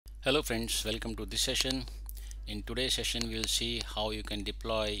Hello friends, welcome to this session. In today's session we'll see how you can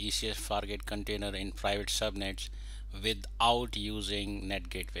deploy ECS Fargate container in private subnets without using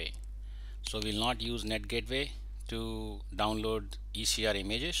NAT Gateway. So we'll not use NAT Gateway to download ECR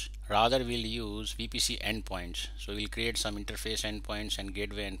images. Rather we'll use VPC endpoints. So we'll create some interface endpoints and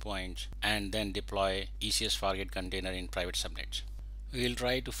gateway endpoints and then deploy ECS Fargate container in private subnets. We'll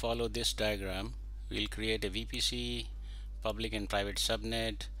try to follow this diagram. We'll create a VPC, public and private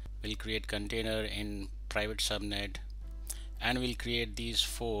subnet. We'll create container in private subnet, and we'll create these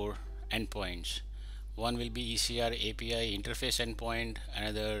four endpoints. One will be ECR API interface endpoint,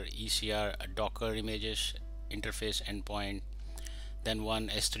 another ECR Docker images interface endpoint, then one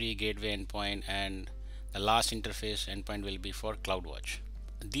S3 gateway endpoint, and the last interface endpoint will be for CloudWatch.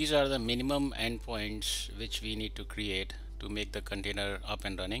 These are the minimum endpoints which we need to create to make the container up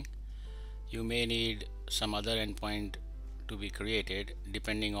and running. You may need some other endpoint to be created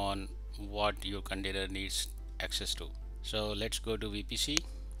depending on what your container needs access to. So let's go to VPC,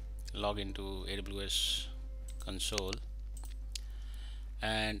 log into AWS console,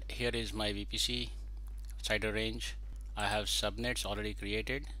 and here is my VPC CIDR range. I have subnets already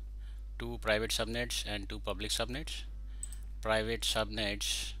created, two private subnets and two public subnets. Private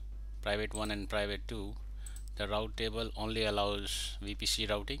subnets, private 1 and private 2, the route table only allows VPC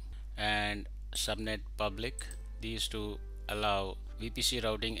routing, and subnet public, these two allow VPC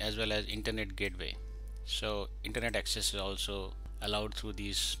routing as well as internet gateway. So internet access is also allowed through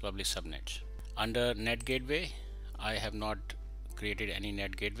these public subnets. Under NAT gateway, I have not created any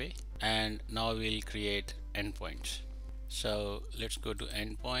NAT gateway, and now we'll create endpoints. So let's go to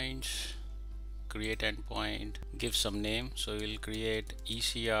endpoints, create endpoint, give some name. So we'll create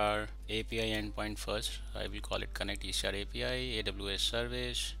ECR API endpoint first. I will call it connect ECR API AWS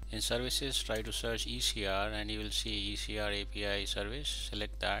service. In services, try to search ECR and you will see ECR API service.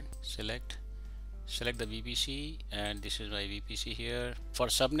 Select that, select the VPC, and this is my VPC here. For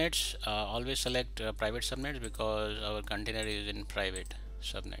subnets, always select private subnets because our container is in private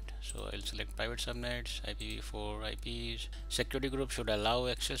subnet. So I'll select private subnets, IPv4 IPs. Security group should allow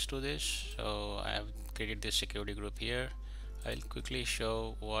access to this, so I have created this security group here. I'll quickly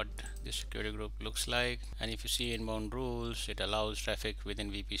show what this security group looks like, and if you see inbound rules, it allows traffic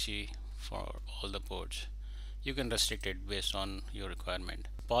within VPC for all the ports. You can restrict it based on your requirement.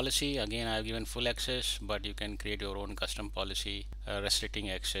 Policy, again I have given full access, but you can create your own custom policy restricting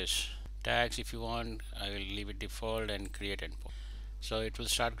access. Tags, if you want, I will leave it default and create endpoint. So it will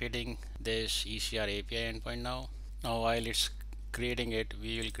start creating this ECR API endpoint now. Now while it's creating it,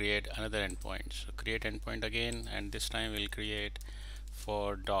 we will create another endpoint. So create endpoint again, and this time we'll create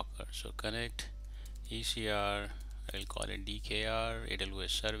for Docker. So connect ECR, I'll call it DKR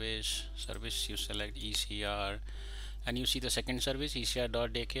AWS service. You select ECR, and you see the second service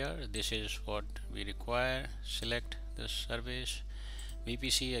ECR.DKR. This is what we require. Select the service.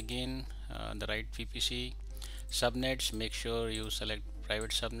 VPC again, the right VPC. Subnets, make sure you select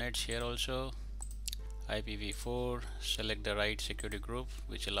private subnets here also. IPv4, select the right security group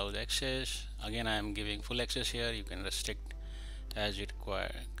which allows access. Again I am giving full access here, you can restrict as you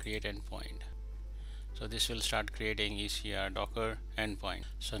require. Create endpoint. So this will start creating ECR Docker endpoint.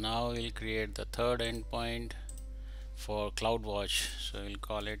 So now we'll create the third endpoint for CloudWatch. So we'll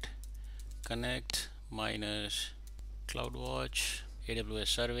call it connect minus CloudWatch AWS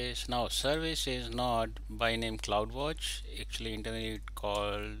service. Now service is not by name CloudWatch, actually internally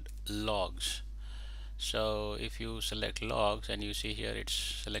called logs. So if you select logs and you see here it's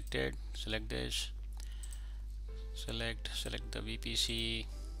selected, select this, select the VPC,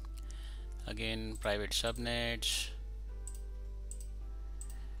 again private subnets,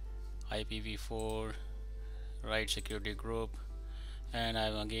 IPv4, right security group, and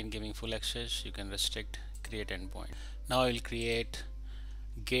I'm again giving full access. You can restrict, create endpoint. Now I'll create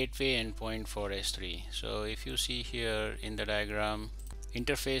gateway endpoint for S3. So if you see here in the diagram,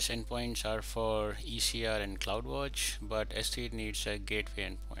 interface endpoints are for ECR and CloudWatch, but S3 needs a gateway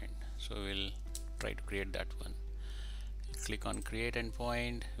endpoint. So we'll try to create that one. Click on create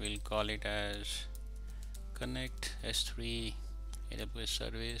endpoint. We'll call it as connect S3 AWS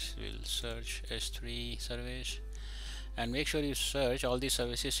service. We'll search S3 service, and make sure you search all these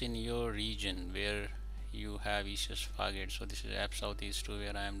services in your region where you have ECS Fargate. So this is app southeast 2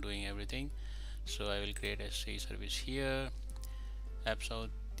 where I am doing everything. So I will create S3 service here, app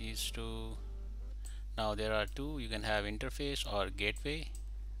southeast 2. Now there are two, you can have interface or gateway,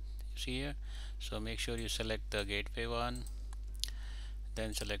 you see here. So make sure you select the gateway one,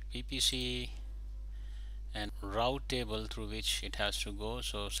 then select VPC and route table through which it has to go.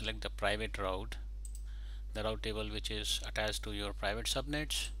 So select the private route, the route table which is attached to your private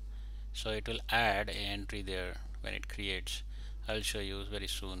subnets, so it will add an entry there when it creates. I'll show you very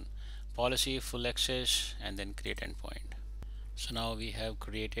soon. Policy, full access, and then create endpoint. So now we have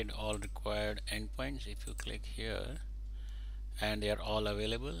created all required endpoints. If you click here, and they are all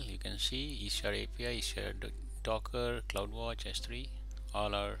available, you can see ECR API, ECR Docker, CloudWatch, S3,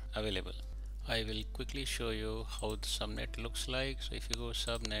 all are available. I will quickly show you how the subnet looks like. So if you go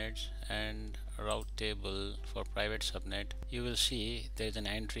subnets and route table for private subnet, you will see there is an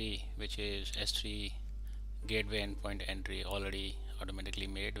entry which is S3 gateway endpoint entry already automatically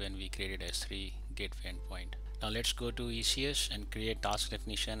made when we created S3 gateway endpoint. Now let's go to ECS and create task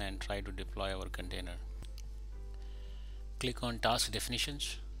definition and try to deploy our container. Click on task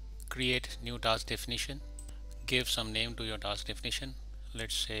definitions, create new task definition, give some name to your task definition.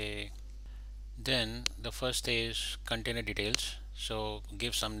 Let's say, then the first is container details, so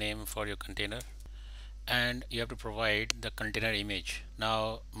give some name for your container, and you have to provide the container image.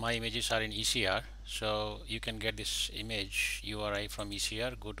 Now my images are in ECR, so you can get this image URI from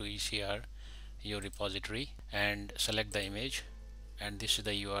ECR. Go to ECR, your repository, and select the image, and this is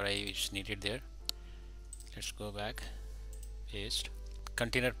the URI which is needed there. Let's go back, paste.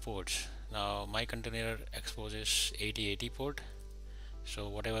 Container ports. Now my container exposes 8080 port, so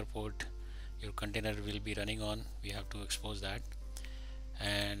whatever port your container will be running on, we have to expose that.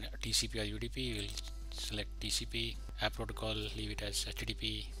 And TCP or UDP, will select TCP. App protocol, leave it as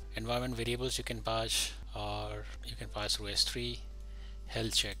HTTP. Environment variables you can pass, or you can pass through S3.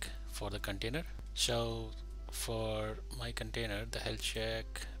 Health check for the container. So for my container, the health check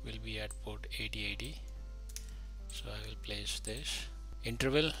will be at port 8080. So I will place this.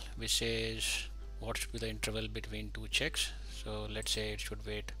 Interval, which says what should be the interval between two checks. So let's say it should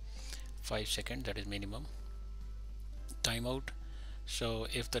wait 5 seconds, that is minimum. Timeout, so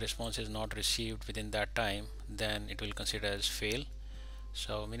if the response is not received within that time, then it will consider as fail.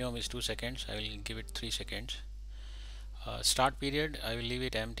 So minimum is 2 seconds, I will give it 3 seconds. Start period, I will leave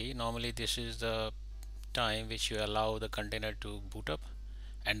it empty. Normally this is the time which you allow the container to boot up,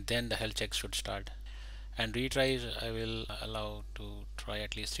 and then the health check should start. And retries, I will allow to try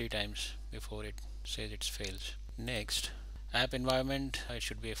at least 3 times before it says it fails. Next, app environment, it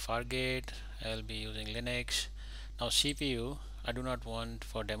should be a Fargate. I'll be using Linux. Now CPU, I do not want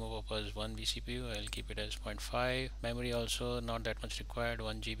for demo purpose 1 vCPU, I'll keep it as 0.5. Memory also not that much required,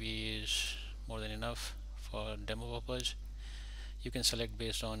 1 GB is more than enough for demo purpose. You can select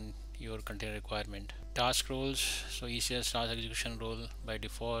based on your container requirement. Task roles, so ECS task execution role by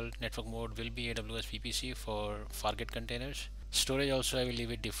default. Network mode will be AWS VPC for Fargate containers. Storage also I will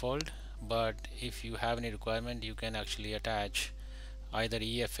leave it default, but if you have any requirement, you can actually attach either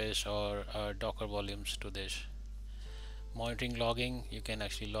EFS or Docker volumes to this. Monitoring logging, you can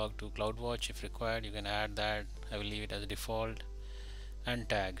actually log to CloudWatch if required, you can add that. I will leave it as default. And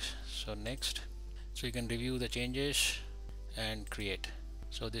tags, so next, so you can review the changes and create.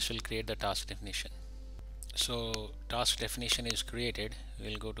 So this will create the task definition. So task definition is created.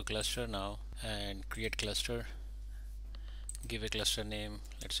 We'll go to cluster now and create cluster. Give a cluster name,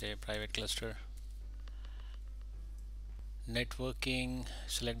 let's say private cluster. Networking,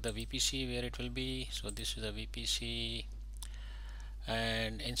 select the VPC where it will be. So this is a VPC,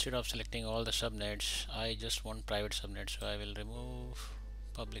 and instead of selecting all the subnets, I just want private subnets, so I will remove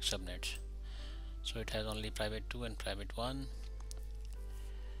public subnets. So it has only private 2 and private 1,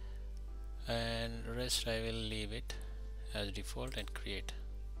 and rest I will leave it as default and create.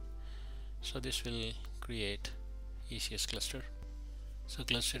 So this will create ECS cluster. So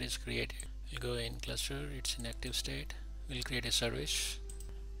cluster is created. We'll go in cluster, it's in active state. We'll create a service.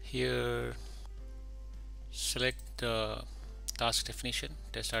 Here select the task definition,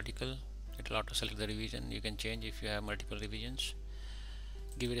 test article. It will auto select the revision. You can change if you have multiple revisions.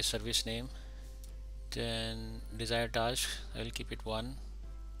 Give it a service name. Then desired task, I will keep it 1.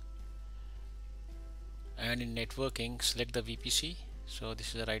 And in networking, select the VPC. So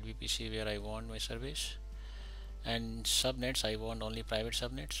this is the right VPC where I want my service. And subnets, I want only private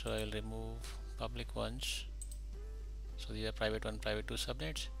subnets, so I will remove public ones. So these are private 1, private 2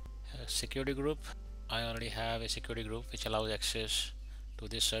 subnets. Security group, I already have a security group which allows access to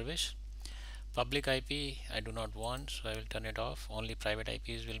this service. Public IP I do not want, so I will turn it off. Only private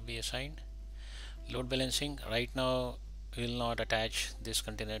IPs will be assigned. Load balancing, right now we will not attach this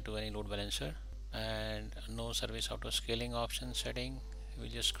container to any load balancer, and no service auto scaling option setting, we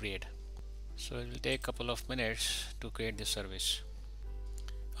will just create. So it will take a couple of minutes to create this service.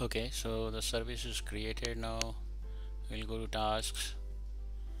 Okay, so the service is created now. We'll go to tasks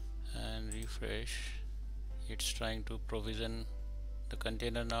and refresh. It's trying to provision the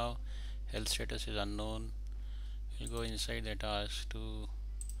container now. Health status is unknown. We'll go inside the task to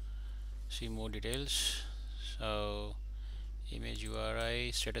see more details. So image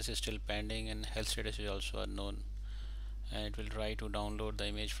URI status is still pending and health status is also unknown, and it will try to download the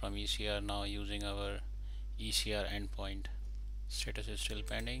image from ECR now using our ECR endpoint. Status is still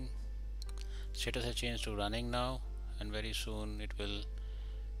pending. Status has changed to running now, and very soon it will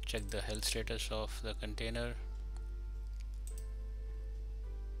check the health status of the container.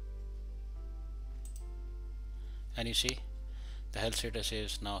 And you see the health status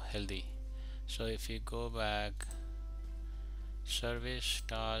is now healthy. So if you go back service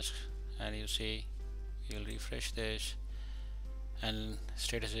task and you see, you'll refresh this and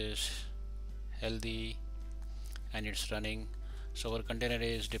status is healthy and it's running. So our container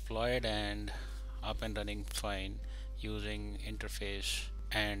is deployed and up and running fine using interface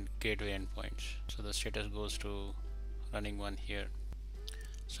and gateway endpoints. So the status goes to running one here.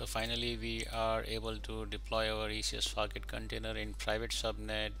 So finally we are able to deploy our ECS Fargate container in private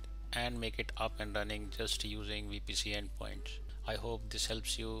subnet and make it up and running just using VPC endpoints. I hope this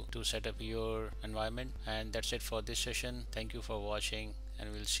helps you to set up your environment, and that's it for this session. Thank you for watching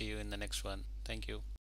and we'll see you in the next one. Thank you.